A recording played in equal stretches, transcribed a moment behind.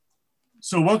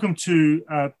So welcome to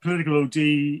Political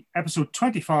OD episode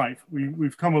 25.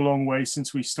 We've come a long way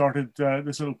since we started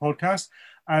this little podcast.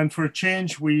 And for a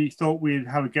change, we thought we'd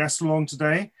have a guest along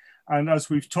today. And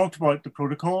as we've talked about the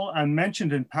protocol and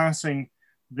mentioned in passing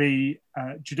the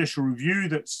judicial review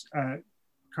that's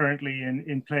currently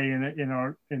in play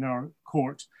in our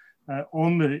court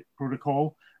on the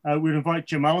protocol, we'd invite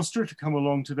Jim Allister to come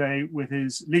along today with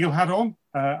his legal hat on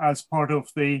as part of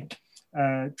the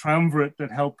triumvirate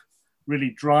that helped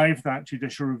really drive that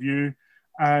judicial review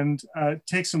and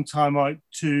take some time out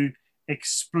to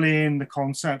explain the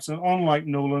concepts. And unlike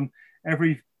Nolan,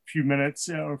 every few minutes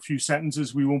or a few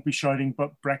sentences, we won't be shouting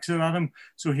but Brexit at him.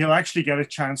 So he'll actually get a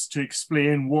chance to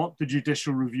explain what the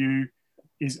judicial review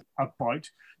is about.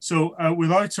 So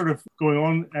without sort of going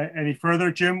on any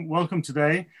further, Jim, welcome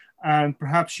today. And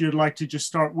perhaps you'd like to just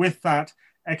start with that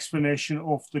explanation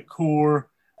of the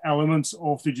core elements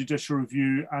of the judicial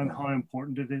review and how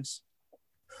important it is.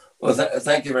 Well,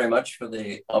 thank you very much for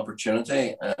the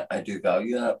opportunity. I do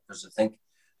value that because I think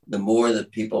the more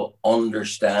that people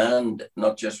understand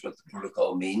not just what the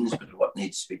protocol means, but what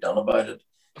needs to be done about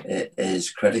it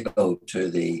is critical to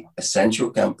the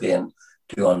essential campaign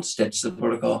to unstitch the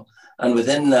protocol. And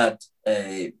within that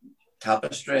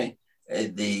tapestry,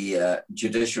 the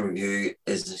judicial review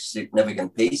is a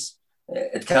significant piece.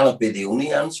 It cannot be the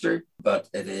only answer, but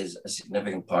it is a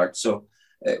significant part. So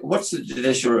what's the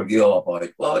judicial review all about?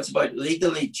 Well, it's about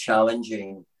legally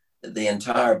challenging the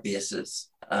entire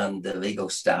basis and the legal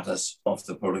status of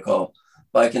the protocol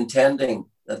by contending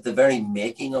that the very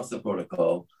making of the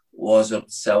protocol was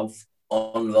itself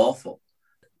unlawful.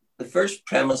 The first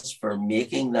premise for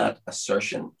making that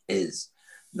assertion is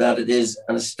that it is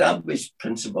an established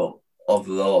principle of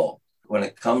law when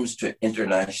it comes to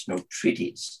international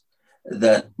treaties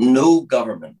that no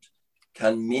government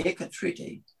can make a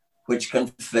treaty which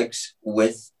conflicts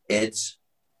with its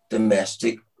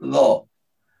domestic law.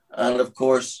 And of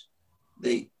course,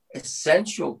 the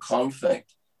essential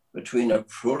conflict between a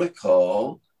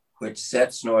protocol which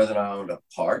sets Northern Ireland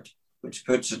apart, which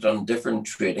puts it on different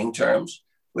trading terms,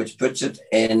 which puts it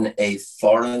in a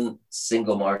foreign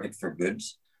single market for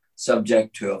goods,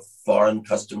 subject to a foreign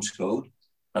customs code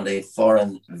and a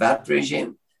foreign VAT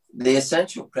regime. The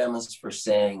essential premise for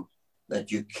saying that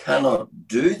you cannot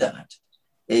do that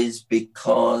is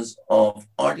because of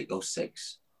Article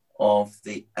 6 of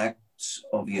the Acts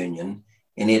of Union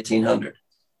in 1800.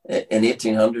 In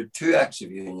 1800, two Acts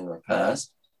of Union were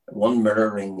passed, one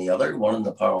mirroring the other, one in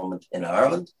the Parliament in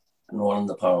Ireland and one in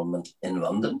the Parliament in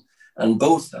London, and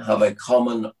both have a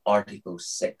common Article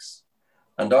 6.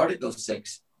 And Article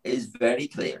 6 is very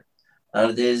clear, and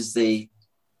it is the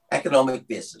economic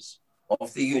basis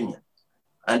of the Union.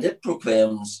 And it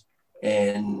proclaims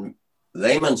in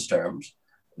layman's terms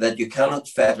that you cannot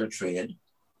fetter trade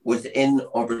within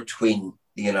or between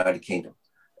the United Kingdom,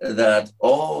 that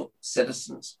all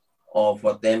citizens of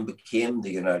what then became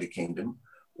the United Kingdom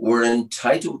were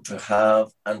entitled to have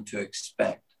and to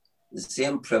expect the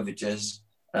same privileges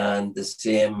and the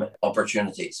same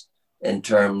opportunities in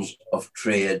terms of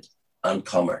trade and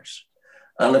commerce.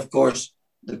 And of course,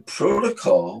 the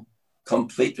protocol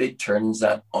completely turns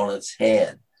that on its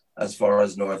head as far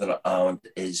as Northern Ireland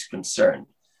is concerned,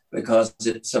 because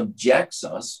it subjects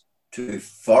us to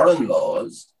foreign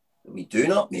laws that we do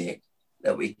not make,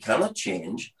 that we cannot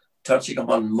change, touching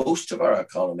upon most of our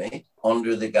economy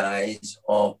under the guise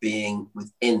of being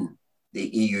within the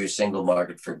EU single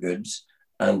market for goods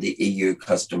and the EU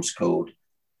customs code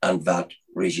and VAT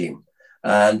regime.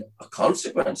 And a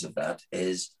consequence of that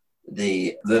is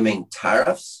the looming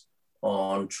tariffs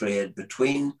on trade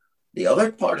between the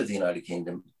other part of the United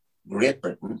Kingdom, Great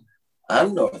Britain,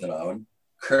 and Northern Ireland,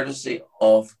 courtesy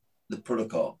of the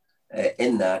protocol,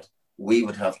 in that we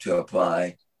would have to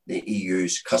apply the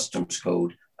EU's customs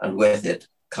code, and with it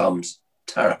comes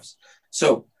tariffs.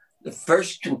 So the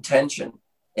first contention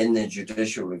in the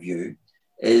judicial review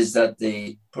is that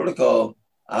the protocol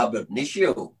ab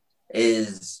initio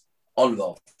is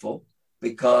unlawful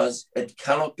because it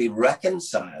cannot be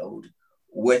reconciled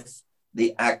with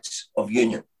the Acts of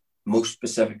Union, most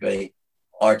specifically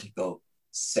Article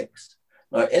 6.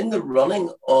 Now, in the running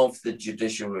of the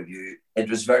judicial review, it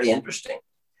was very interesting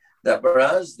that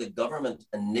whereas the government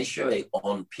initially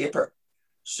on paper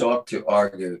sought to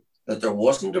argue that there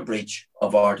wasn't a breach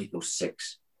of Article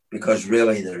 6 because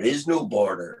really there is no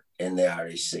border in the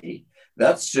Irish Sea,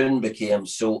 that soon became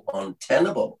so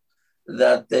untenable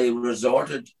that they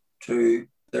resorted to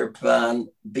their Plan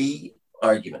B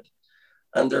argument.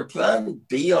 And their Plan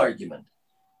B argument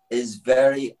is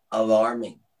very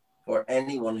alarming for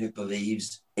anyone who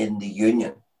believes in the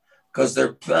union, because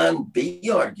their Plan B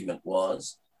argument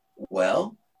was,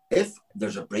 Well, if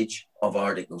there's a breach of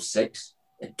Article 6,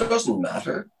 it doesn't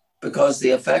matter, because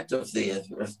the effect of the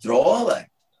Withdrawal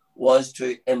Act was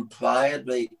to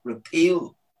impliedly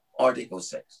repeal Article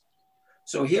 6.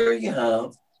 So here you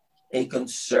have a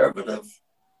conservative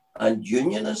and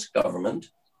unionist government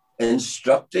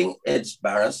instructing its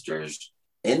barristers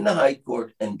in the High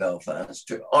Court in Belfast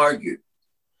to argue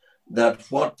that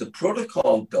what the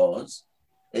protocol does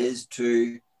is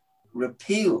to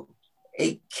repeal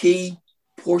a key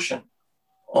portion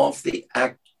of the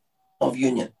Act of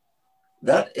Union.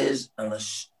 That is an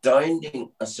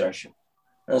astounding assertion.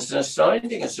 And it's an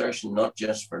astounding assertion not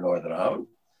just for Northern Ireland,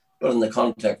 but in the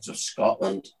context of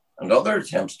Scotland and other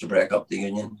attempts to break up the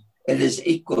Union, it is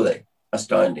equally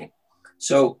astounding.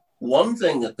 So one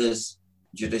thing that this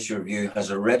judicial review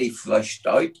has already flushed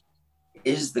out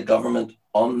is the government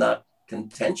on that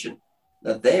contention,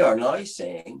 that they are now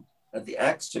saying that the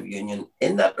Acts of Union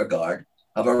in that regard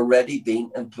have already been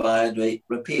impliedly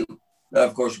repealed. Now,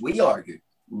 of course, we argue,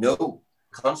 no,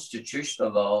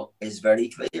 constitutional law is very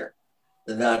clear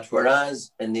that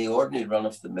whereas in the ordinary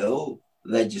run-of-the-mill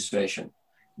legislation,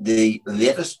 the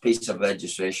latest piece of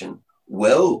legislation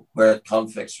will, where it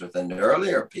conflicts with an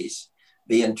earlier piece,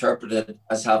 be interpreted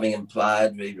as having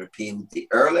impliedly repealed the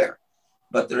earlier.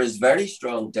 But there is very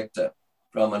strong dicta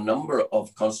from a number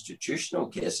of constitutional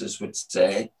cases which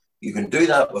say you can do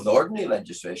that with ordinary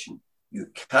legislation. You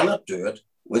cannot do it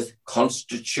with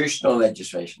constitutional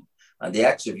legislation. And the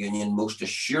Acts of Union most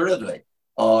assuredly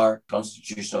are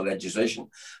constitutional legislation.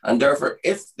 And therefore,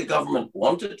 if the government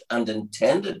wanted and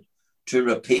intended to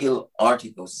repeal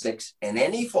Article 6 in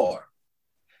any form,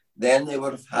 then they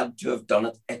would have had to have done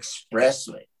it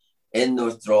expressly in the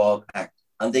Withdrawal Act.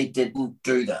 And they didn't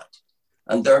do that.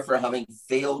 And therefore, having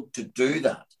failed to do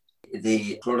that,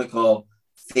 the protocol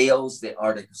fails the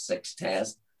Article 6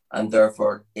 test and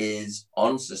therefore is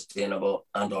unsustainable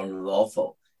and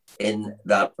unlawful in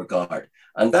that regard.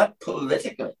 And that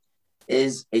politically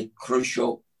is a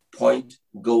crucial point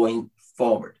going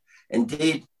forward.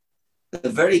 Indeed, the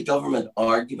very government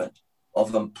argument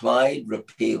of implied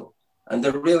repeal, and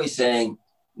they're really saying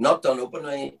not done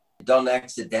openly, done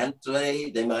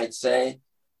accidentally, they might say,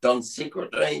 done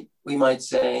secretly, we might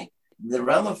say, the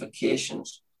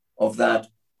ramifications of that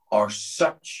are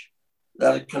such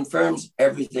that it confirms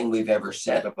everything we've ever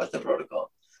said about the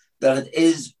protocol, that it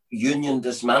is union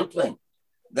dismantling,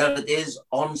 that it is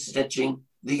unstitching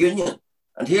the union.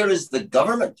 And here is the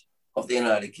government of the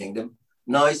United Kingdom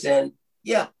now saying,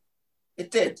 yeah,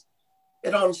 it did.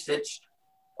 It unstitched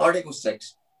Article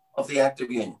 6 of the Act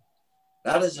of Union.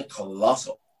 That is a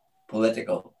colossal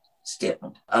political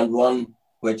statement, and one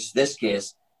which this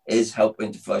case is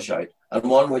helping to flush out, and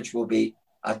one which will be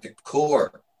at the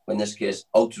core when this case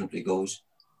ultimately goes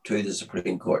to the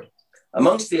Supreme Court.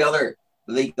 Amongst the other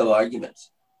legal arguments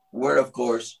were, of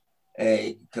course,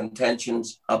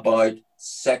 contentions about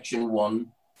Section 1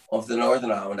 of the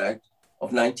Northern Ireland Act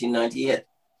of 1998,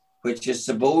 which is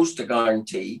supposed to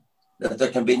guarantee that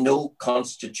there can be no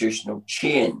constitutional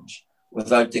change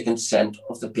without the consent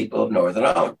of the people of Northern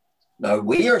Ireland. Now,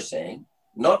 we are saying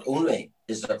not only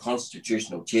is there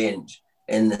constitutional change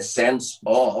in the sense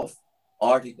of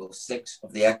Article 6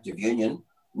 of the Act of Union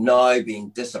now being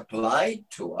disapplied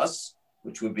to us,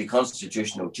 which would be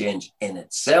constitutional change in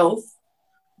itself,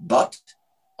 but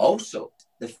also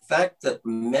the fact that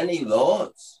many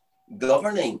laws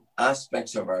governing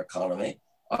aspects of our economy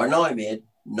are now made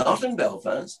not in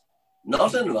Belfast,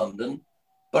 not in London,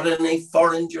 but in a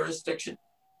foreign jurisdiction.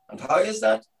 And how is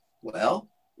that? Well,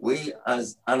 we,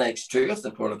 as Annex 2 of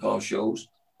the protocol shows,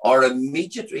 are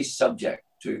immediately subject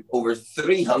to over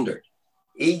 300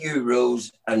 EU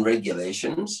rules and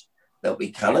regulations that we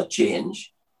cannot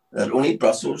change, that only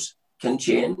Brussels can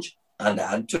change and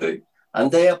add to.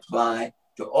 And they apply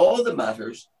to all the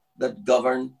matters that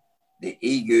govern the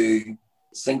EU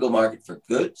single market for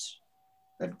goods,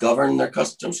 that govern their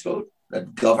customs code,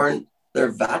 that govern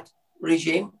their VAT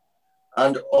regime.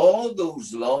 And all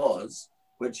those laws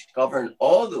which govern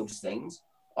all those things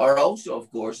are also,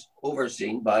 of course,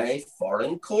 overseen by a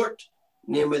foreign court,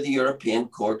 namely the European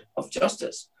Court of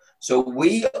Justice. So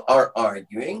we are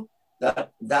arguing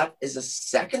that that is a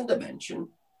second dimension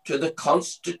to the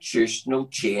constitutional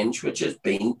change which is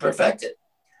being perfected.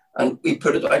 And we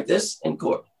put it like this in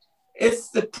court.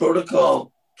 If the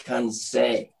protocol can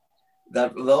say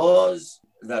that laws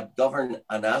that govern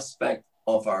an aspect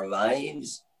of our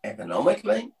lives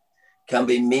economically can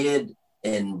be made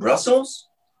in Brussels,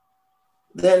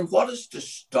 then what is to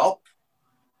stop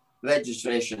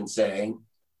legislation saying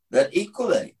that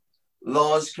equally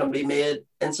laws can be made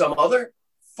in some other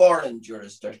foreign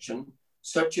jurisdiction,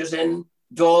 such as in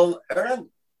Dáil Éireann?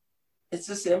 It's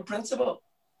the same principle.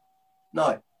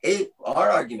 Now, our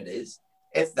argument is,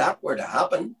 if that were to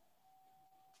happen,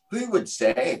 who would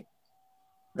say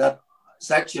that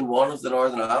Section 1 of the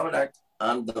Northern Ireland Act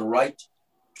and the right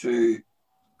to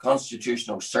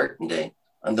constitutional certainty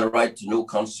and the right to no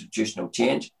constitutional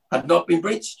change had not been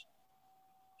breached?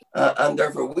 And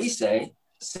therefore we say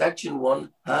Section 1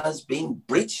 has been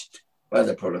breached by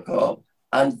the protocol,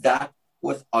 and that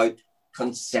without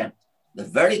consent, the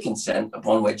very consent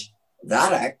upon which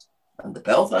that act and the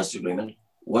Belfast Agreement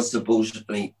was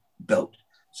supposedly built.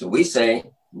 So we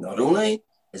say not only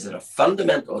is it a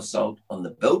fundamental assault on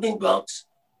the building blocks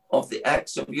of the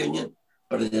Acts of Union,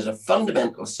 but it is a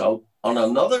fundamental assault on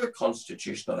another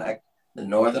constitutional act, the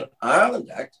Northern Ireland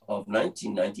Act of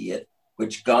 1998,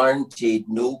 which guaranteed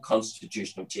no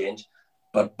constitutional change,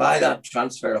 but by that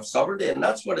transfer of sovereignty. And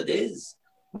that's what it is.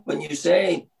 When you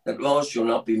say that laws shall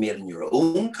not be made in your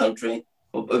own country,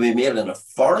 but will be made in a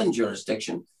foreign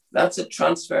jurisdiction, that's a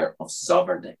transfer of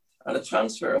sovereignty. And a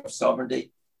transfer of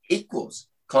sovereignty equals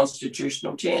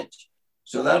constitutional change.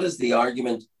 So that is the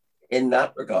argument in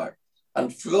that regard.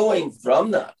 And flowing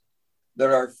from that,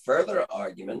 there are further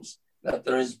arguments that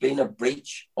there has been a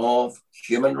breach of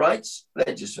human rights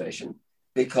legislation,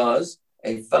 because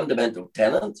a fundamental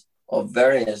tenet of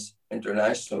various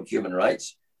international human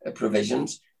rights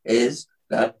provisions is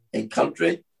that a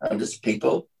country and its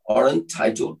people are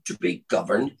entitled to be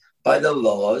governed by the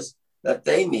laws that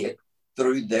they make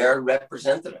through their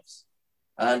representatives.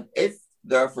 And if,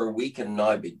 therefore, we can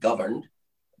now be governed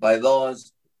by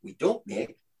laws we don't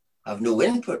make, have no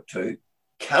input to,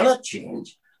 cannot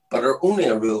change, but are only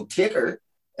a rule taker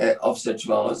of such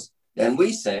laws, then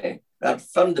we say that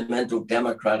fundamental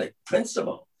democratic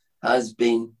principle has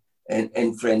been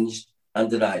infringed and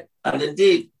denied. And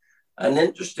indeed, an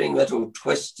interesting little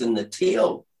twist in the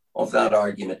tail of that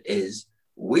argument is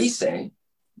we say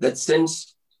that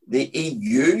since the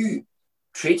EU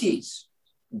treaties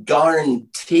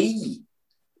guarantee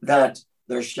that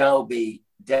there shall be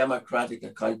democratic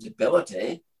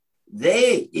accountability,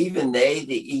 the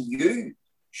EU,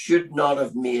 should not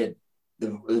have made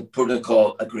the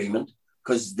protocol agreement,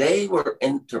 because they were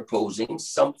interposing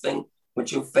something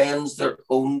which offends their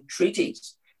own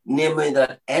treaties, namely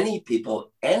that any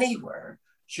people anywhere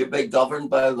should be governed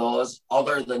by laws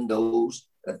other than those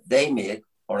that they make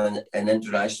or an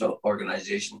international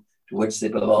organization to which they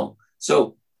belong.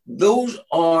 So those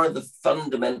are the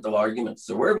fundamental arguments.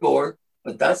 There were more,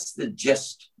 but that's the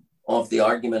gist of the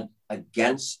argument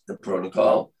against the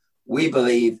protocol. We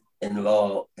believe in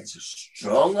law it's a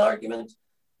strong argument.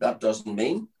 That doesn't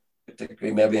mean,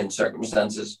 particularly maybe in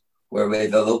circumstances where we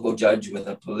have a local judge with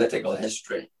a political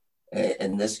history,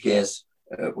 in this case,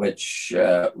 which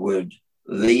would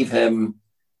leave him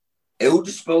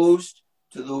ill-disposed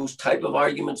to those type of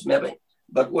arguments maybe,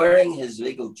 but wearing his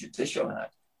legal judicial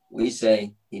hat, we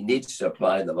say he needs to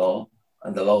apply the law,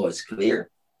 and the law is clear.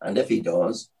 And if he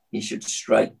does, he should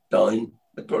strike down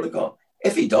the protocol.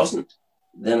 If he doesn't,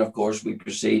 then of course we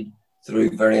proceed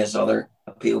through various other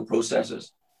appeal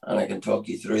processes. And I can talk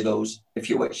you through those if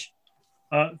you wish.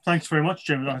 Thanks very much,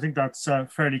 Jim. I think that's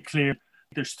fairly clear.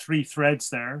 There's three threads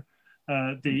there.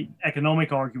 The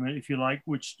economic argument, if you like,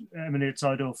 which emanates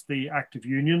out of the Act of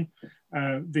Union,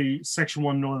 the Section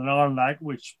 1 Northern Ireland Act,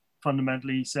 which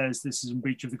fundamentally says this is in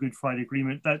breach of the Good Friday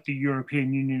Agreement, that the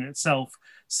European Union itself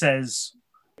says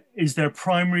is their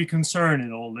primary concern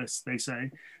in all this, they say.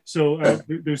 So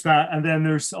there's that. And then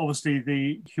there's obviously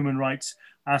the human rights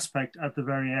aspect at the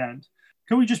very end.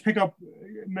 Can we just pick up,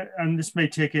 and this may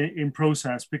take in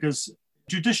process, because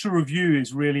judicial review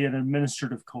is really an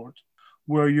administrative court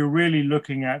where you're really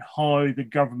looking at how the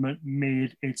government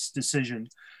made its decision.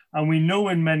 And we know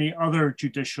in many other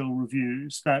judicial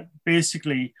reviews that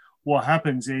basically what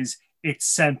happens is it's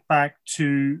sent back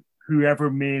to whoever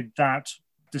made that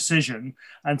decision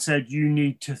and said, you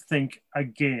need to think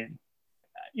again.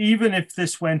 Even if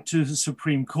this went to the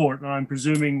Supreme Court, and I'm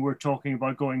presuming we're talking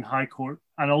about going High Court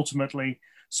and ultimately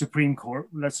Supreme Court,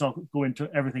 let's not go into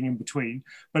everything in between,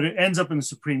 but it ends up in the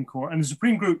Supreme Court, and the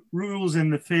Supreme Court rules in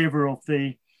the favor of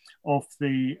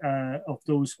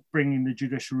those bringing the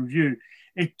judicial review.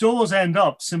 It does end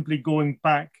up simply going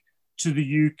back to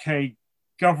the UK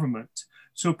government.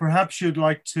 So perhaps you'd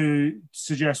like to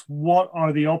suggest what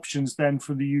are the options then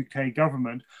for the UK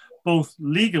government, both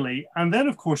legally and then,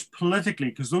 of course, politically,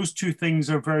 because those two things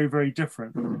are very, very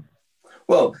different.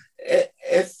 Well,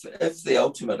 if the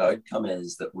ultimate outcome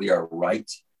is that we are right,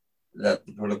 that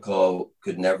the protocol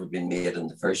could never be made in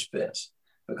the first place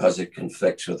because it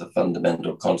conflicts with a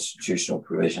fundamental constitutional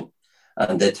provision,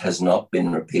 and it has not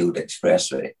been repealed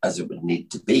expressly as it would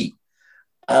need to be,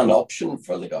 an option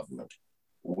for the government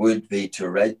would be to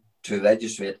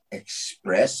legislate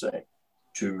expressly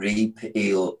to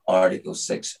repeal Article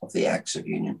 6 of the Acts of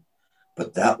Union.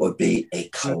 But that would be a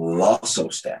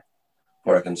colossal step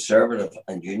for a Conservative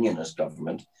and Unionist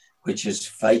government, which is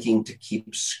fighting to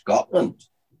keep Scotland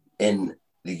in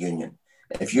the Union.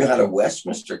 If you had a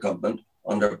Westminster government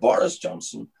under Boris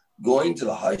Johnson going to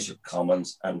the House of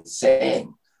Commons and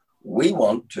saying, we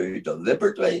want to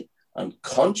deliberately and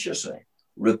consciously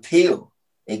repeal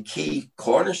a key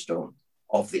cornerstone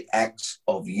of the Acts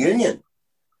of Union,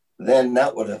 then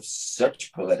that would have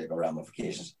such political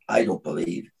ramifications. I don't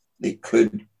believe they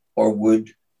could or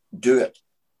would do it.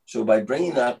 So by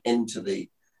bringing that into the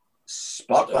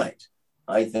spotlight,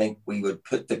 I think we would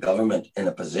put the government in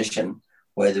a position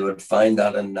where they would find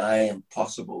that a nigh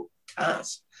impossible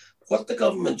task. What the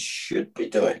government should be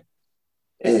doing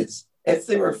is, if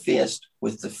they were faced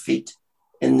with defeat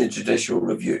in the judicial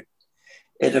review,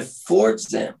 it affords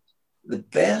them the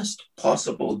best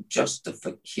possible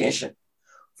justification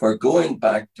for going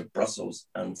back to Brussels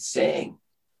and saying,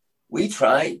 we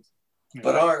tried,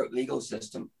 but our legal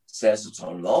system says it's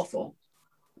unlawful.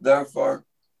 Therefore,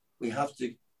 we have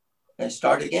to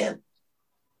start again.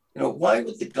 You know, why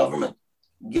would the government,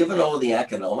 given all the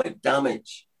economic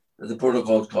damage that the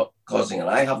protocol is causing, and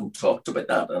I haven't talked about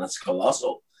that, and it's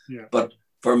colossal, but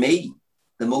for me,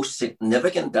 the most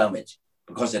significant damage,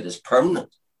 because it is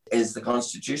permanent, is the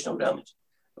constitutional damage.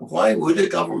 Why would a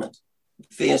government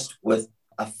faced with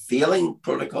a failing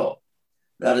protocol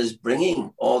that is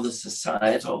bringing all the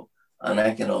societal and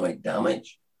economic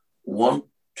damage want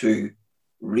to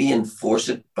reinforce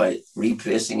it by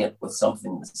replacing it with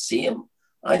something the same?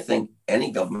 I think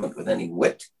any government with any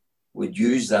wit would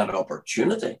use that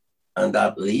opportunity and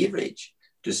that leverage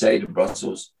to say to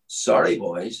Brussels, sorry,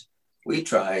 boys, we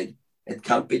tried, it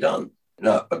can't be done.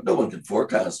 Now, but no one can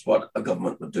forecast what a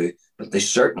government would do, but they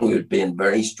certainly would be in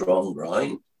very strong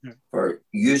ground for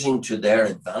using to their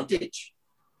advantage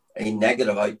a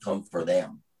negative outcome for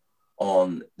them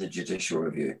on the judicial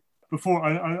review. Before,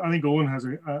 I think Owen has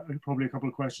probably a couple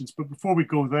of questions, but before we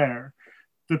go there,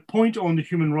 the point on the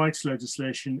human rights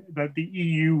legislation that the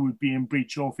EU would be in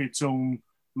breach of its own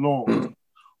law,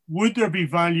 would there be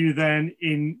value then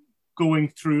in going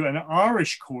through an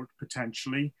Irish court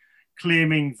potentially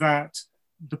claiming that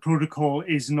the protocol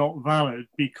is not valid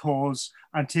because,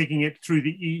 and taking it through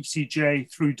the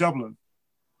ECJ through Dublin?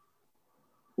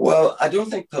 Well, I don't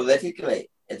think politically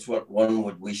it's what one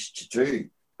would wish to do,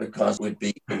 because we'd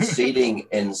be conceding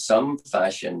in some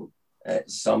fashion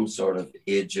some sort of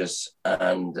aegis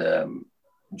and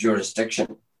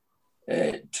jurisdiction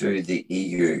to the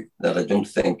EU that I don't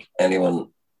think anyone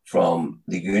from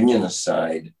the unionist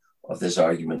side of this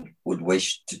argument would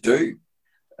wish to do.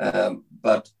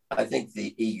 But I think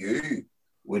the EU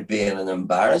would be in an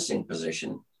embarrassing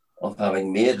position of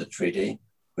having made a treaty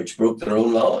which broke their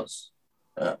own laws.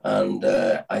 And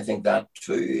I think that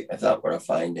too, if that were a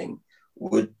finding,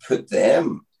 would put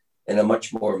them in a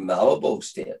much more malleable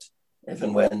state if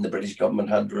and when the British government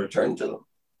had to return to them.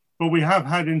 But we have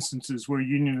had instances where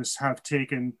unionists have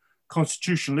taken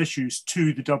constitutional issues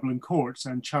to the Dublin courts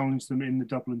and challenged them in the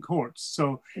Dublin courts.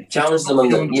 So challenged them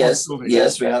in yes,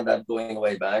 we had that going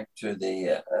way back to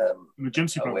the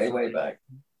way back.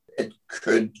 It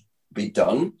could be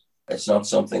done. It's not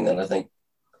something that I think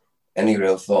any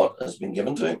real thought has been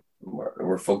given to.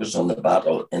 We're focused on the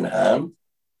battle in hand.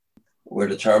 We're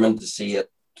determined to see it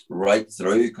right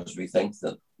through because we think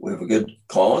that we have a good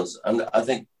cause. And I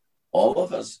think all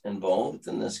of us involved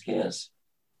in this case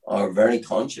are very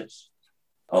conscious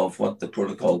of what the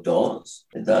protocol does,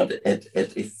 that it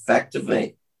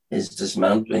effectively is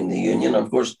dismantling the union. Of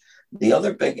course, the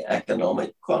other big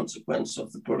economic consequence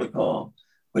of the protocol,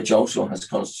 which also has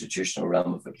constitutional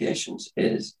ramifications,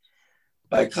 is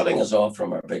by cutting us off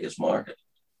from our biggest market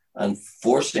and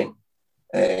forcing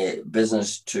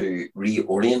business to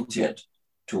reorientate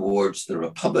towards the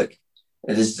Republic.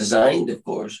 It is designed, of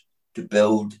course, to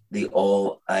build the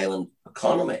all-island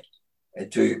economy,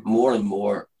 to more and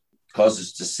more cause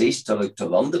us to cease to look to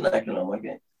London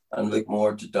economically and look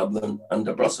more to Dublin and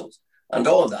to Brussels. And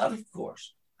all of that, of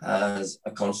course, has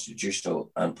a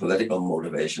constitutional and political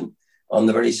motivation on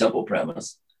the very simple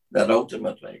premise that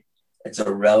ultimately it's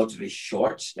a relatively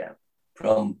short step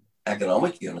from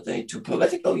economic unity to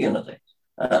political unity.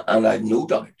 And I've no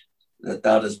doubt that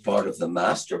that is part of the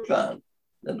master plan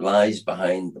that lies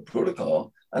behind the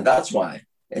protocol. And that's why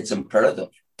it's imperative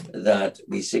that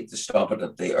we seek to stop it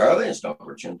at the earliest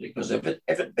opportunity, because if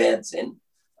it beds in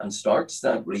and starts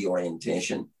that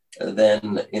reorientation,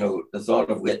 then the thought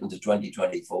of waiting to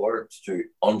 2024 to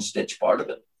unstitch part of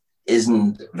it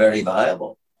isn't very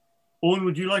viable. Owen,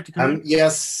 would you like to come in?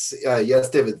 Yes,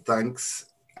 David, thanks.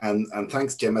 And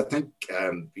thanks, Jim. I think,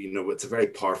 it's a very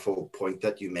powerful point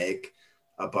that you make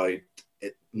about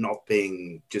it not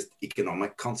being just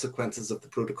economic consequences of the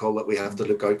protocol that we have to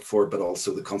look out for, but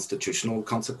also the constitutional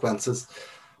consequences.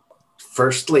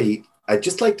 Firstly, I'd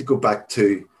just like to go back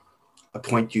to a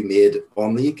point you made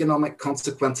on the economic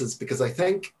consequences, because I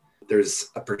think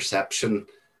there's a perception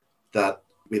that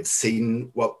we've seen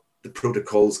what the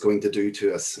protocol is going to do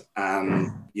to us,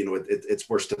 and its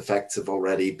worst effects have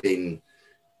already been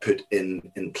put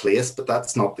in place, but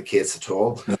that's not the case at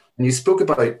all. And you spoke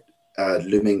about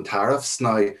looming tariffs.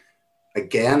 Now,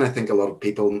 again, I think a lot of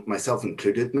people, myself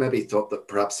included, maybe thought that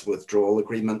perhaps the withdrawal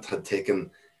agreement had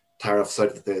taken tariffs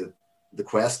out of the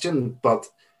question, but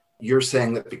you're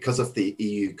saying that because of the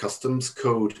EU customs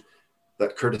code,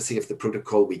 that courtesy of the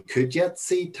protocol, we could yet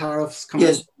see tariffs coming?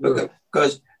 Yes,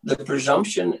 because the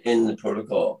presumption in the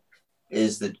protocol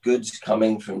is that goods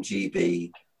coming from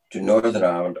GB to Northern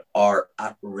Ireland are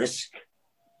at risk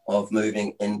of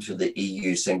moving into the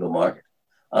EU single market.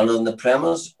 And on the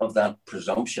premise of that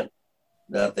presumption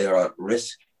that they are at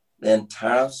risk, then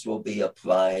tariffs will be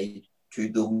applied to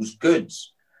those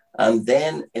goods. And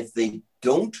then if they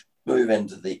don't move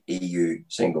into the EU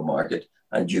single market,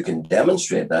 and you can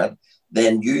demonstrate that,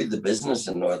 then you, the business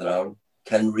in Northern Ireland,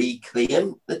 can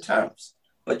reclaim the tariffs,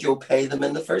 but you'll pay them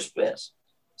in the first place.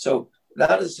 So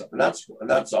that's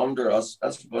under us.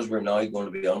 That's because we're now going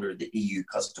to be under the EU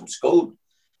customs code.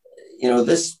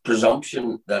 This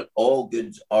presumption that all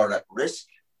goods are at risk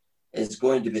is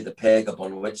going to be the peg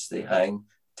upon which they hang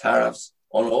tariffs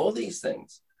on all these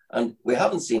things. And we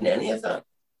haven't seen any of that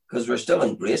because we're still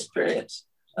in grace periods.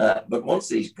 But once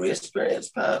these grace periods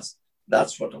pass,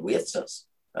 that's what awaits us.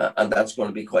 And that's going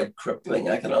to be quite crippling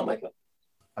economically.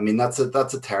 I mean, that's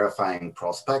a terrifying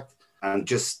prospect. And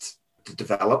just to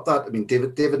develop that, I mean,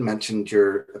 David mentioned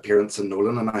your appearance in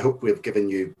Nolan, and I hope we've given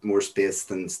you more space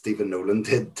than Stephen Nolan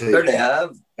did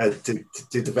to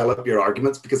develop your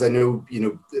arguments, because I know,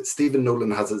 Stephen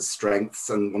Nolan has his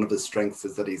strengths, and one of his strengths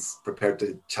is that he's prepared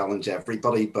to challenge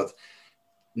everybody, but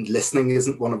listening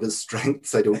isn't one of his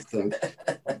strengths, I don't think.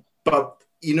 But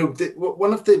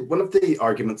one of the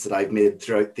arguments that I've made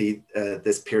throughout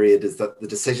this period is that the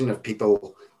decision of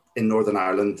people in Northern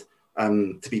Ireland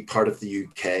to be part of the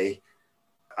UK,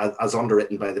 as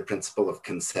underwritten by the principle of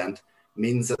consent,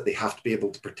 means that they have to be able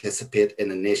to participate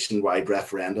in a nationwide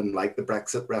referendum like the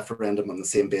Brexit referendum on the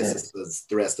same basis as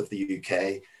the rest of the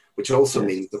UK, which also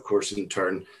means, of course, in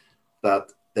turn,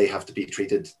 that they have to be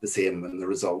treated the same when the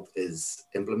result is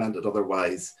implemented.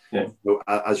 Otherwise,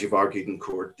 as you've argued in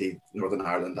court, the Northern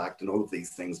Ireland Act and all of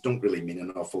these things don't really mean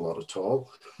an awful lot at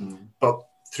all. But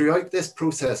throughout this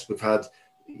process, we've had,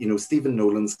 Stephen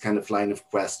Nolan's kind of line of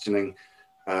questioning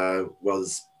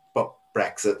was, but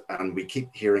Brexit, and we keep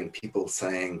hearing people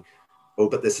saying, oh,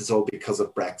 but this is all because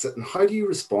of Brexit. And how do you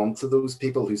respond to those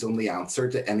people whose only answer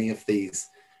to any of these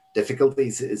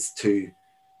difficulties is to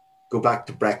go back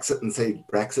to Brexit and say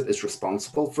Brexit is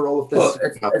responsible for all of this?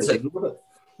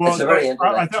 Well, sorry,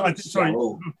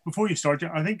 before you start,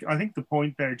 I think the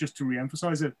point there, just to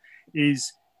re-emphasize it,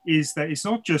 is that it's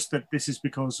not just that this is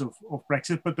because of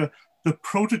Brexit, but the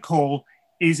protocol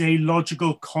is a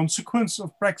logical consequence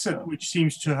of Brexit, which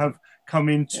seems to have come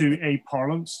into a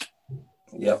parlance.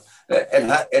 Yeah,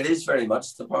 it is very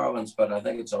much the parlance, but I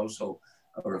think it's also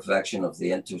a reflection of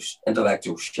the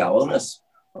intellectual shallowness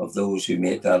of those who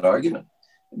make that argument,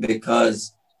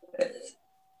 because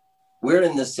we're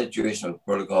in this situation of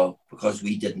protocol because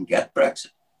we didn't get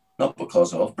Brexit, not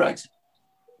because of Brexit.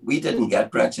 We didn't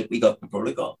get Brexit, we got the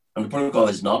protocol, and the protocol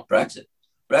is not Brexit.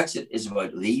 Brexit is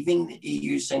about leaving the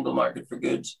EU single market for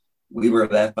goods. We were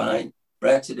left behind.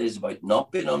 Brexit is about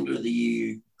not being under the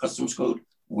EU customs code.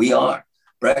 We are.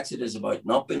 Brexit is about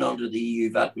not being under the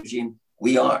EU VAT regime.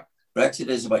 We are. Brexit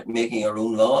is about making our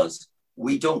own laws.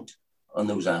 We don't on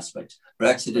those aspects.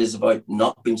 Brexit is about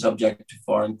not being subject to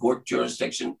foreign court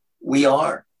jurisdiction. We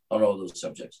are on all those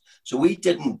subjects. So we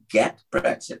didn't get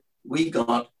Brexit. We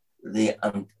got the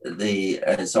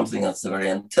something that's the very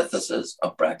antithesis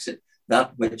of Brexit,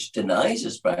 that which denies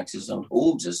us Brexit and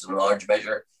holds us in large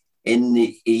measure in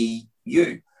the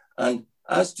EU. And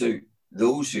as to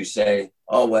those who say,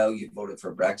 oh, well, you voted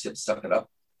for Brexit, suck it up.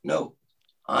 No,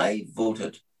 I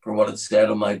voted for what it said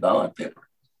on my ballot paper.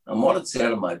 And what it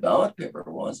said on my ballot paper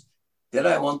was, did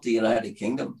I want the United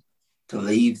Kingdom to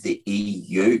leave the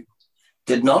EU?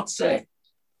 Did not say,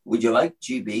 would you like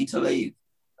GB to leave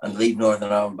and leave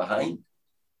Northern Ireland behind?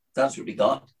 That's what we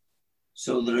got.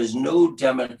 So there is no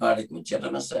democratic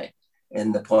legitimacy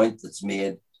in the point that's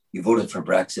made, you voted for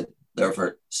Brexit,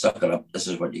 therefore suck it up, this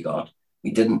is what you got.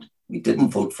 We didn't. we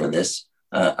didn't vote for this,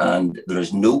 and there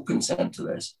is no consent to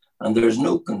this, and there is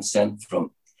no consent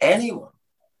from anyone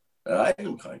that I've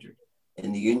encountered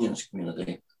in the unionist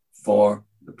community for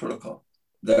the protocol.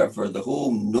 Therefore, the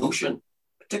whole notion,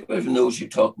 particularly from those who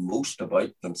talk most about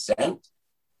consent,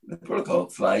 the protocol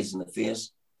flies in the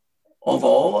face of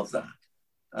all of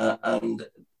that. And,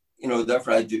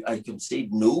 therefore I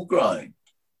concede no ground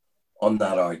on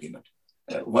that argument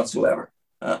whatsoever.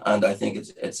 And I think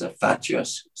it's a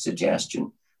fatuous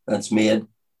suggestion that's made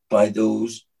by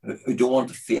those who don't want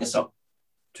to face up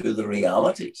to the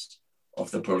realities of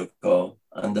the protocol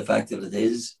and the fact that it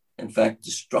is, in fact,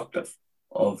 destructive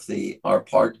of our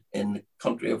part in the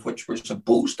country of which we're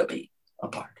supposed to be a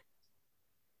part.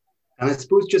 And I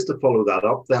suppose just to follow that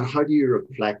up, then how do you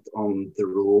reflect on the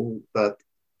role that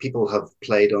people have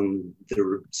played on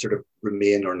the sort of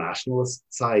Remain or nationalist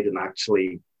side in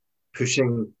actually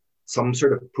pushing some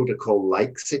sort of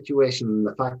protocol-like situation, and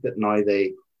the fact that now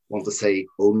they want to say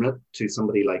own it to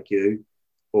somebody like you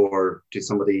or to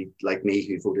somebody like me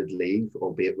who voted leave,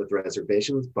 albeit with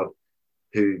reservations, but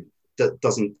who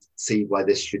doesn't see why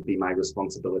this should be my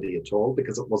responsibility at all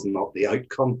because it was not the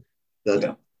outcome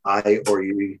that I or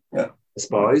you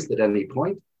espoused at any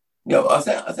point.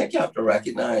 I think you have to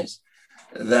recognise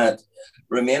that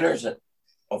Remainers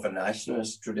of a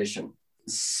nationalist tradition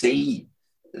see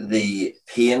the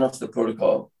pain of the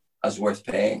protocol as worth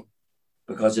paying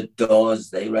because it does,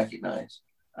 they recognise,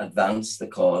 advance the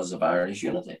cause of Irish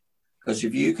unity. Because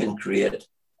if you can create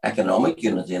economic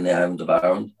unity in the island of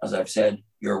Ireland, as I've said,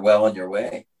 you're well on your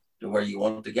way to where you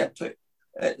want to get to.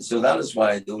 So that is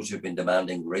why those who've been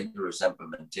demanding rigorous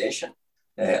implementation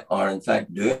are in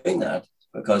fact doing that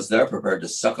because they're prepared to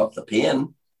suck up the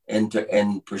pain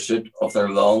in pursuit of their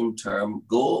long-term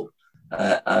goal.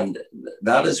 And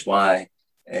that is why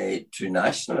to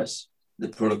nationalists, the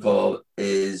protocol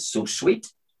is so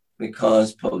sweet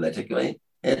because politically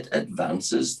it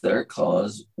advances their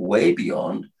cause way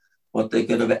beyond what they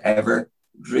could have ever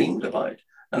dreamed about.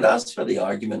 And as for the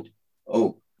argument,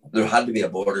 there had to be a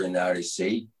border in the Irish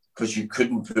Sea because you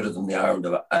couldn't put it on the island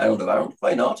of Ireland.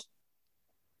 Why not?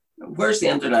 Where's the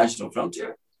international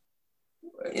frontier?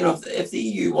 If the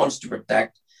EU wants to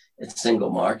protect its single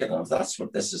market, and if that's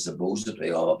what this is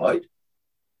supposedly all about,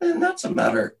 then that's a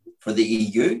matter for the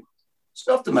EU. It's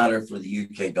not the matter for the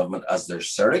UK government as their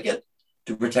surrogate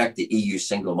to protect the EU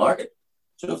single market.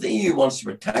 So if the EU wants to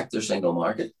protect their single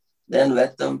market, then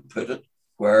let them put it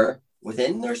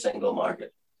within their single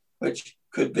market, which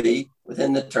could be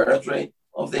within the territory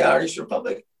of the Irish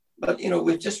Republic. But,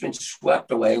 we've just been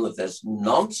swept away with this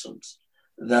nonsense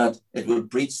that it would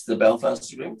breach the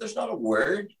Belfast Agreement. There's not a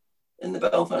word in the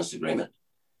Belfast Agreement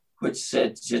which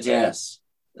suggests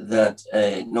that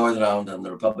Northern Ireland and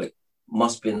the Republic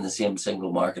must be in the same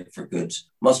single market for goods,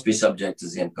 must be subject to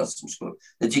the same customs code,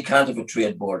 that you can't have a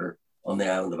trade border on the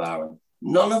island of Ireland.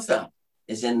 None of that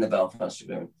is in the Belfast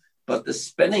Agreement. But the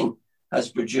spinning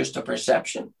has produced a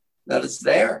perception that it's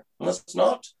there, and it's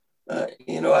not.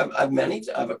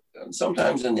 I've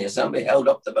sometimes in the Assembly held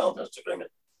up the Belfast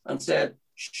Agreement and said,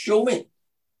 show me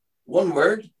one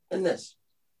word in this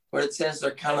where it says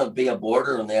there cannot be a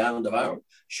border on the island of Ireland.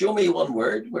 Show me one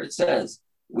word where it says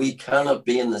we cannot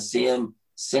be in the same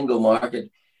single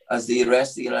market as the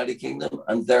rest of the United Kingdom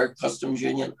and their customs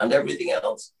union and everything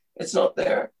else. It's not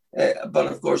there. But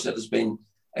of course, it has been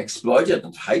exploited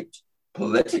and hyped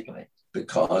politically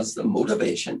because the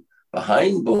motivation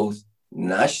behind both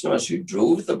nationalists who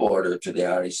drove the border to the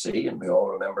Irish Sea, and we all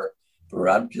remember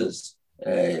Varadkar's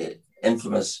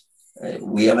infamous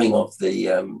waving of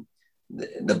the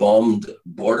bombed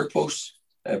border posts,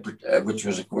 which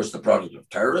was, of course, the product of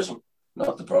terrorism,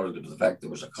 not the product of the fact there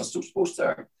was a customs post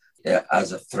there,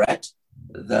 as a threat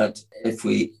that if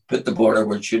we put the border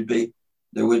where it should be,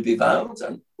 there would be violence.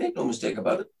 And make no mistake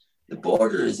about it, the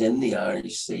border is in the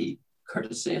Irish Sea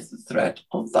courtesy of the threat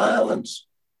of violence.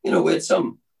 We had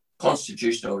some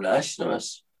constitutional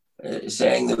nationalists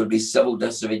saying there would be civil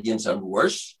disobedience and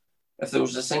worse if there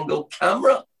was a single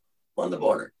camera on the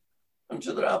border. And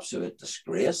to their absolute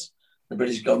disgrace, the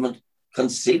British government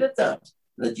conceded that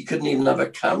you couldn't even have a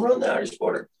camera on the Irish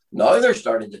border. Now they're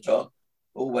starting to talk,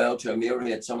 to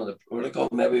ameliorate some of the protocol,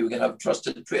 maybe we can have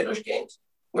trusted traders games.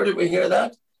 Where did we hear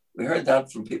that? We heard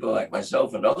that from people like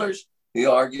myself and others who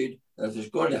argued that there's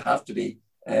going to have to be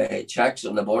checks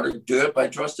on the border, do it by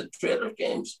trusted trader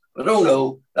games. But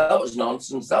no, that was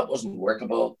nonsense. That wasn't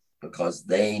workable because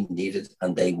they needed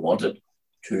and they wanted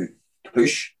to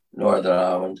push Northern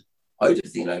Ireland out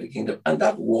of the United Kingdom. And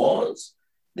that was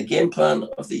the game plan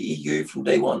of the EU from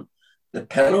day one. The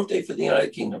penalty for the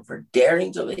United Kingdom for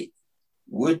daring to leave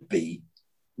would be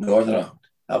Northern Ireland.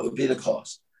 That would be the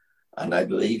cost. And I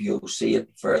believe you'll see it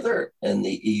further in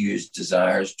the EU's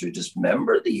desires to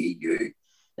dismember the EU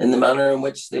in the manner in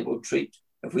which they will treat,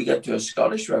 if we get to a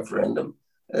Scottish referendum,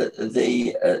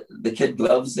 the kid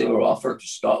gloves they will offer to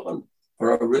Scotland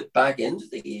for a route back into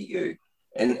the EU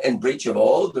in breach of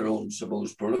all their own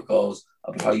supposed protocols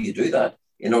about how you do that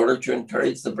in order to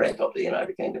encourage the breakup of the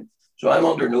United Kingdom. So I'm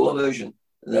under no illusion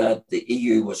that the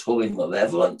EU was wholly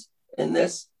malevolent in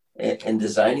this, in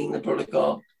designing the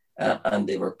protocol, and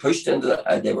they were pushed into that.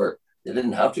 They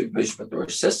didn't have to be pushed, but they were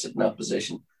assisted in that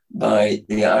position by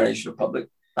the Irish Republic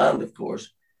and, of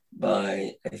course,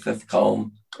 by a fifth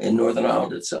column in Northern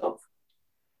Ireland itself.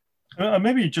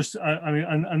 Maybe just, I mean,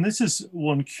 and this is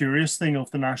one curious thing of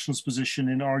the Nationals' position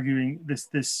in arguing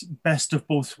this best of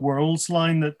both worlds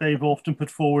line that they've often put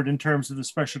forward in terms of the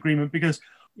special agreement, because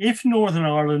if Northern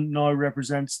Ireland now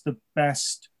represents the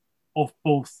best of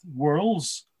both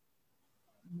worlds,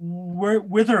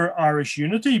 whither Irish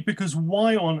unity? Because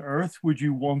why on earth would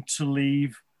you want to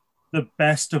leave the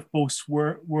best of both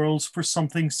worlds for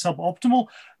something suboptimal?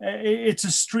 It's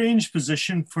a strange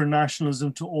position for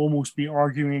nationalism to almost be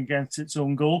arguing against its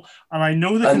own goal. And I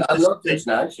know that... I'm not just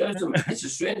nationalism. It's a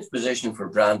strange position for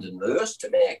Brandon Lewis to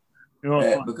make.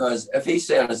 Because if he's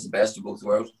saying it's the best of both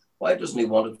worlds, why doesn't he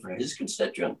want it for his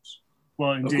constituents?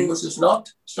 Well, indeed. Of course, it's not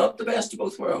the best of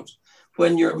both worlds.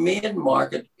 When your main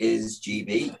market is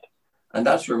GB, and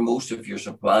that's where most of your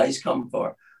supplies come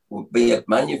for, be it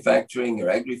manufacturing or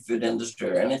agri-food industry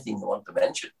or anything you want to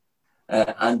mention,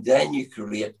 and then you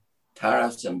create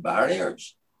tariffs and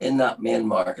barriers in that main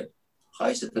market, how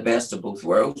is it the best of both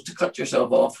worlds to cut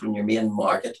yourself off from your main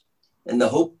market in the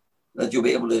hope that you'll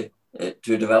be able to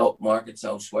develop markets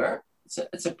elsewhere?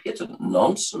 It's a patent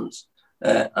nonsense.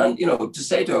 And, you know, to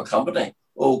say to a company,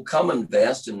 oh, come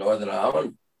invest in Northern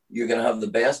Ireland, you're going to have the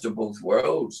best of both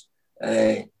worlds.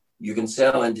 You can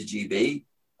sell into GB,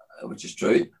 which is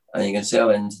true, and you can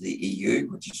sell into the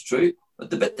EU, which is true. But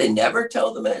the bit they never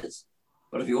tell them is,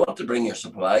 but if you want to bring your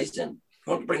supplies in, if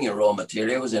you want to bring your raw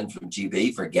materials in from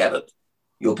GB, forget it.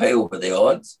 You'll pay over the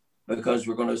odds because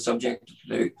we're going to subject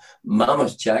to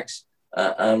mammoth checks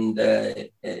and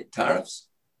tariffs.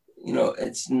 You know,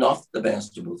 it's not the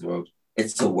best of both worlds.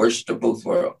 It's the worst of both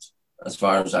worlds, as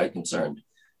far as I'm concerned,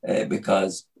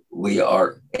 because we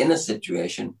are in a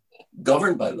situation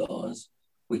governed by laws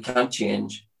we can't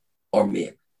change or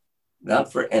make. That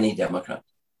for any Democrat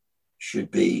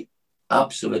should be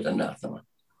absolute anathema.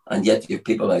 And yet you have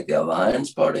people like the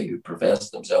Alliance Party who profess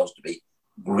themselves to be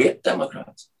great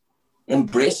Democrats,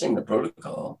 embracing the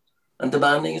protocol and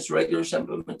demanding its rigorous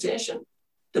implementation,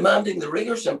 demanding the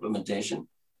rigorous implementation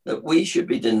that we should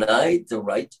be denied the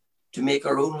right to make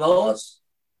our own laws.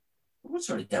 What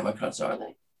sort of Democrats are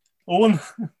they? Owen?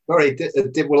 Sorry,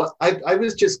 well, I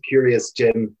was just curious,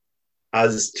 Jim,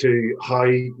 as to how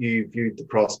you viewed the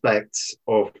prospects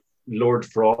of Lord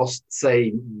Frost,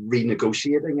 say,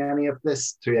 renegotiating any of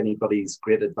this to anybody's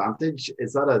great advantage.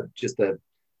 Is that just a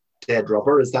dead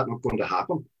rubber? Is that not going to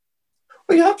happen?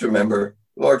 Well, you have to remember,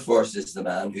 Lord Frost is the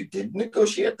man who did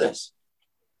negotiate this.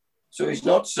 So he's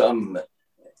not some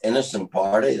innocent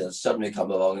party that suddenly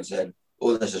come along and said,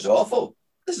 oh, this is awful.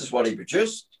 This is what he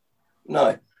produced.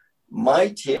 Now, my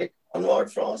take on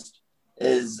Lord Frost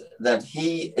is that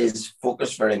he is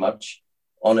focused very much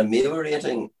on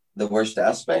ameliorating the worst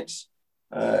aspects,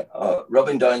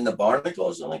 rubbing down the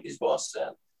barnacles, I think his boss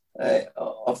said,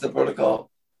 of the protocol.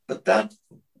 But that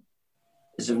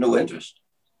is of no interest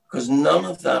because none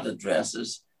of that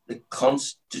addresses the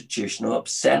constitutional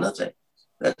obscenity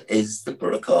that is the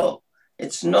protocol.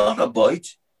 It's not about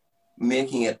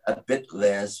making it a bit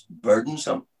less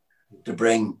burdensome to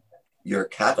bring your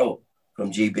cattle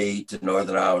from GB to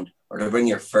Northern Ireland, or to bring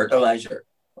your fertilizer,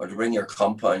 or to bring your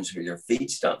compounds for your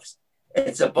feedstuffs.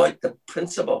 It's about the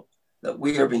principle that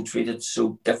we are being treated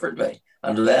so differently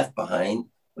and left behind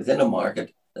within a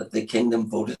market that the kingdom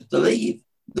voted to leave.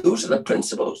 Those are the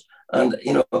principles. And,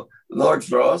 you know, Lord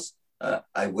Frost,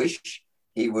 I wish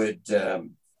he would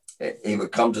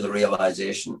come to the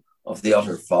realization of the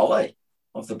utter folly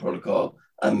of the protocol.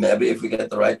 And maybe if we get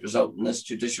the right result in this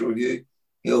judicial review,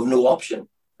 he'll have no option.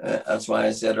 That's why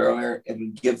I said earlier, it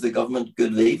would give the government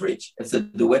good leverage if they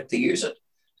do wit to use it.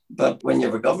 But when you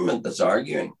have a government that's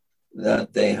arguing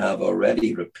that they have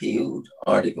already repealed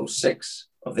Article 6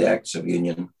 of the Acts of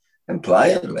Union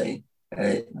impliedly,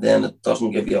 then it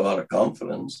doesn't give you a lot of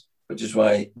confidence, which is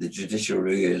why the judicial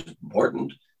review is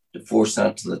important to force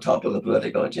that to the top of the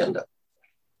political agenda.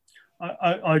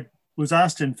 I was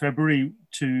asked in February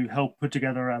to help put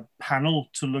together a panel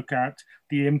to look at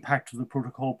the impact of the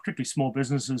protocol, particularly small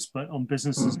businesses, but on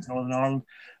businesses in Northern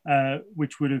Ireland,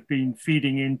 which would have been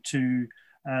feeding into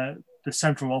the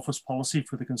central office policy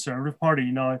for the Conservative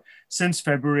Party. Now, since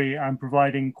February, I'm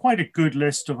providing quite a good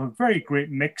list of a very great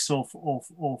mix of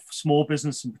small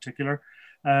business in particular.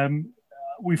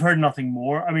 We've heard nothing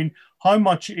more. I mean, how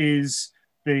much is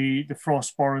the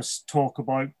Frost-Boris talk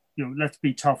about, let's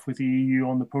be tough with the EU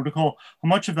on the protocol? How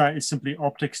much of that is simply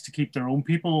optics to keep their own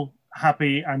people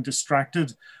happy and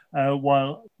distracted,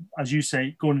 while, as you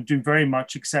say, going to do very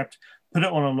much except put it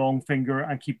on a long finger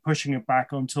and keep pushing it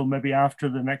back until maybe after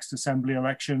the next assembly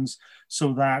elections,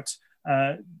 so that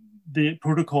the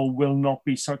protocol will not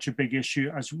be such a big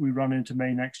issue as we run into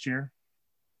May next year?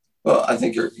 Well, I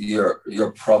think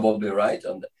you're probably right,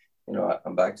 and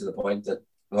I'm back to the point that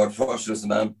Lord Frost was the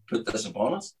man who put this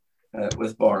upon us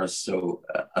with Boris. So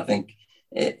I think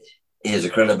he has a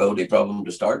credibility problem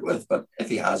to start with, but if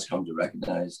he has come to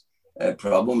recognise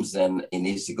problems, then he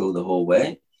needs to go the whole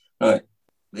way. Now,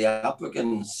 the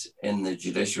applicants in the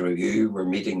judicial review were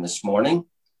meeting this morning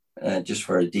just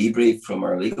for a debrief from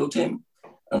our legal team.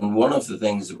 And one of the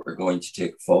things that we're going to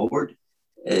take forward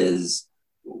is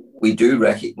we do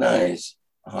recognise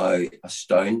how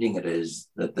astounding it is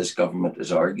that this government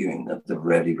is arguing that they've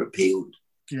already repealed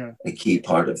a key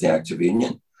part of the Act of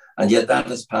Union. And yet that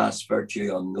has passed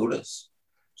virtue unnoticed.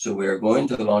 So we're going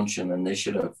to launch an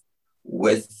initiative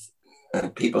with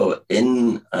people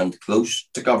in and close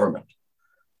to government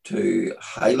to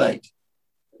highlight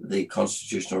the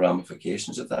constitutional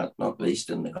ramifications of that, not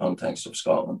least in the context of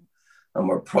Scotland. And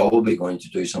we're probably going to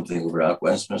do something over at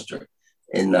Westminster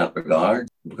in that regard,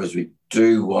 because we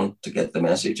do want to get the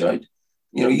message out.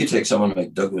 You take someone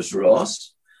like Douglas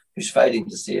Ross, who's fighting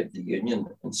to save the Union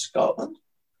in Scotland.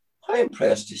 How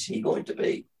impressed is he going to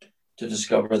be to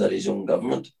discover that his own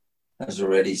government has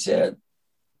already said,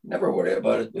 never worry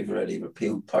about it, we've already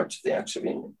repealed parts of the Acts of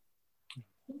Union?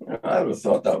 I would have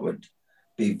thought that would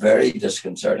be very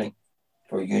disconcerting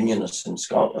for unionists in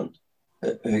Scotland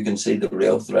who can see the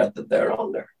real threat that they're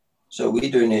under. So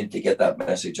we do need to get that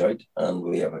message out, and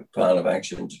we have a plan of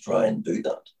action to try and do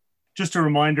that. Just a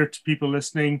reminder to people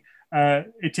listening,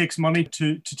 it takes money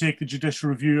to take the judicial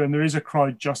review, and there is a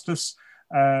crowd justice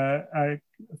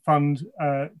fund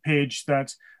page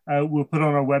that we'll put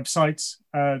on our websites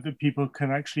that people can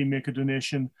actually make a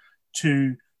donation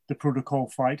to the protocol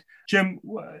fight. Jim,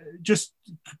 just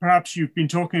perhaps you've been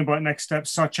talking about next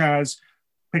steps, such as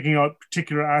picking out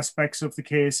particular aspects of the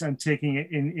case and taking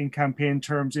it in campaign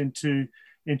terms into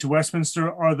Westminster.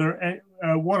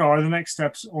 What are the next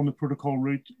steps on the protocol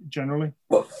route generally?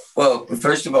 Well,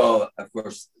 first of all, of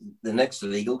course, the next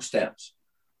legal steps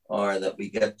are that we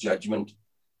get judgment,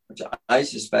 which I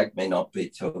suspect may not be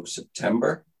till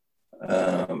September.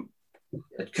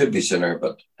 It could be sooner,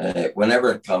 but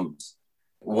whenever it comes,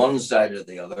 one side or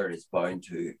the other is bound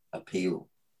to appeal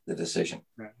the decision.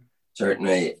 Right.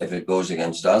 Certainly, if it goes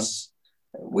against us,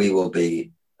 we will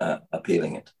be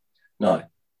appealing it. Now,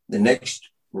 the next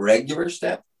regular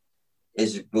step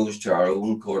is it goes to our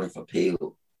own Court of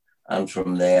Appeal, and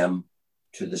from them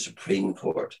to the Supreme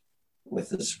Court with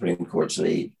the Supreme Court's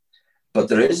lead. But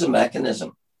there is a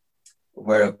mechanism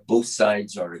where if both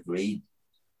sides are agreed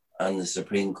and the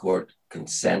Supreme Court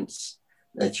consents,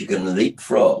 that you can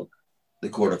leapfrog the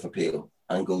Court of Appeal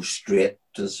and go straight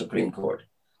to the Supreme Court.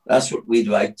 That's what we'd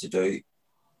like to do.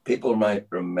 People might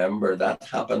remember that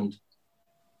happened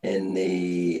in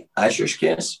the Ashers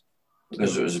case,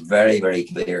 because it was very, very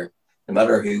clear, no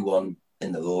matter who won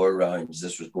in the lower rounds,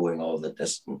 this was going all the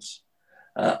distance.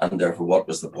 And therefore, what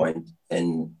was the point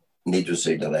in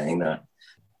needlessly delaying that?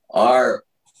 Our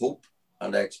hope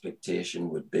and expectation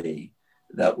would be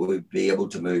that we would be able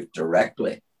to move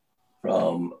directly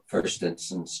from first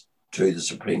instance to the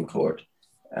Supreme Court,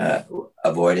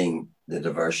 avoiding the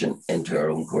diversion into our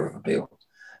own Court of Appeal.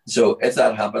 So if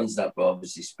that happens, that will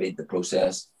obviously speed the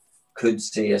process, could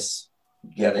see us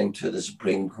getting to the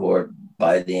Supreme Court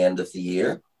by the end of the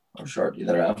year or shortly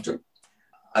thereafter.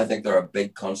 I think there are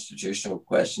big constitutional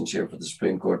questions here for the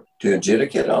Supreme Court to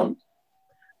adjudicate on.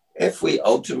 If we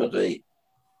ultimately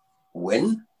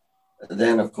win,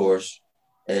 then of course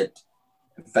it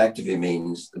effectively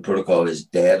means the protocol is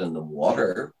dead in the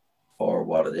water for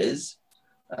what it is,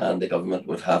 and the government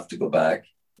would have to go back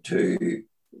to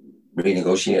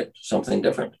renegotiate something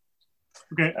different.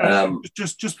 Okay,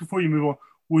 just before you move on,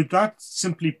 would that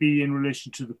simply be in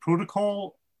relation to the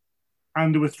protocol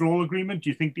and the withdrawal agreement? Do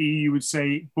you think the EU would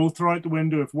say both are out the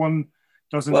window? If one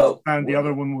doesn't stand, the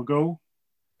other one will go?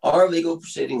 Our legal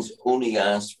proceedings only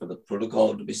asked for the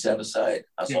protocol to be set aside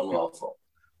as unlawful.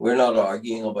 We're not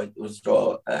arguing about the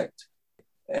Withdrawal Act.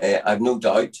 I've no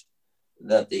doubt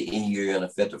that the EU in a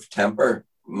fit of temper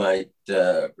might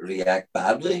react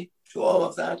badly to all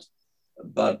of that.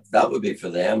 but that would be for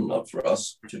them, not for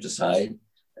us to decide.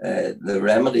 The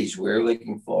remedies we're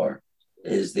looking for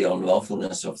is the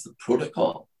unlawfulness of the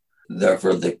protocol,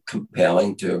 therefore the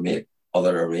compelling to make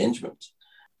other arrangements.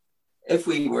 If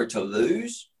we were to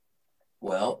lose,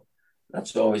 well,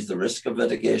 that's always the risk of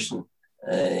litigation.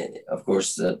 Of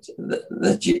course,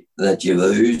 that you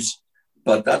lose,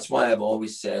 but that's why I've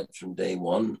always said from day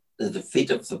one, the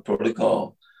defeat of the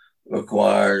protocol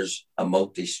requires a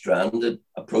multi-stranded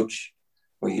approach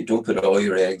where you don't put all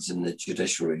your eggs in the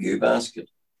judicial review basket.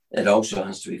 It also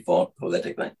has to be fought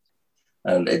politically,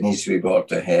 and it needs to be brought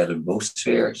to a head in both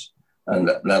spheres.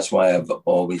 And that's why I've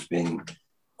always been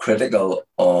critical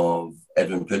of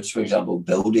Edwin Poots, for example,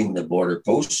 building the border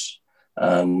posts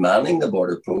and manning the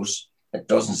border posts. It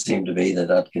doesn't seem to be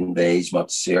that conveys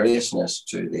much seriousness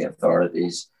to the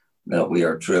authorities that we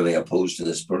are truly opposed to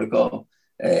this protocol.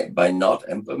 By not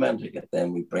implementing it,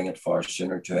 then we bring it far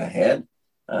sooner to a head.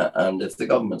 And if the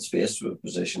government's faced with a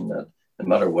position that no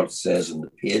matter what it says on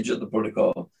the page of the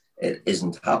protocol, it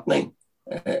isn't happening,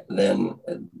 then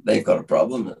they've got a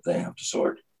problem that they have to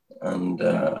sort. And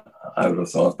I would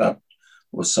have thought that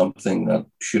was something that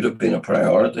should have been a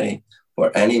priority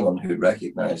for anyone who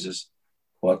recognises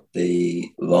what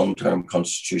the long-term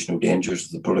constitutional dangers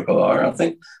of the protocol are. I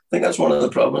think that's one of the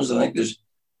problems. I think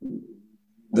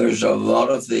there's a lot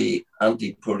of the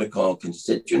anti-protocol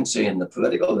constituency in the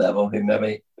political level who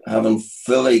maybe haven't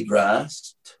fully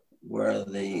grasped where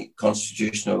the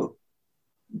constitutional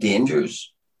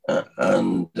dangers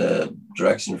and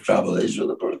direction of travel is with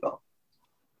the protocol.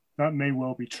 That may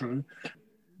well be true.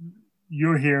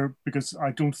 You're here because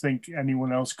I don't think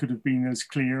anyone else could have been as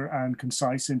clear and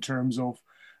concise in terms of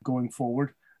going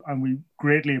forward. And we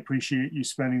greatly appreciate you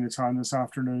spending the time this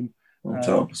afternoon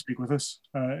to speak with us.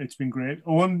 It's been great.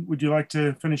 Owen, would you like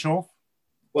to finish off?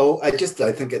 Well, I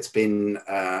think it's been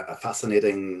a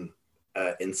fascinating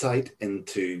insight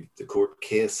into the court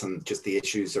case and just the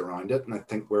issues around it. And I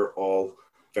think we're all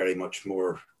very much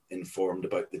more informed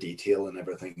about the detail and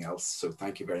everything else. So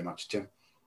thank you very much, Jim.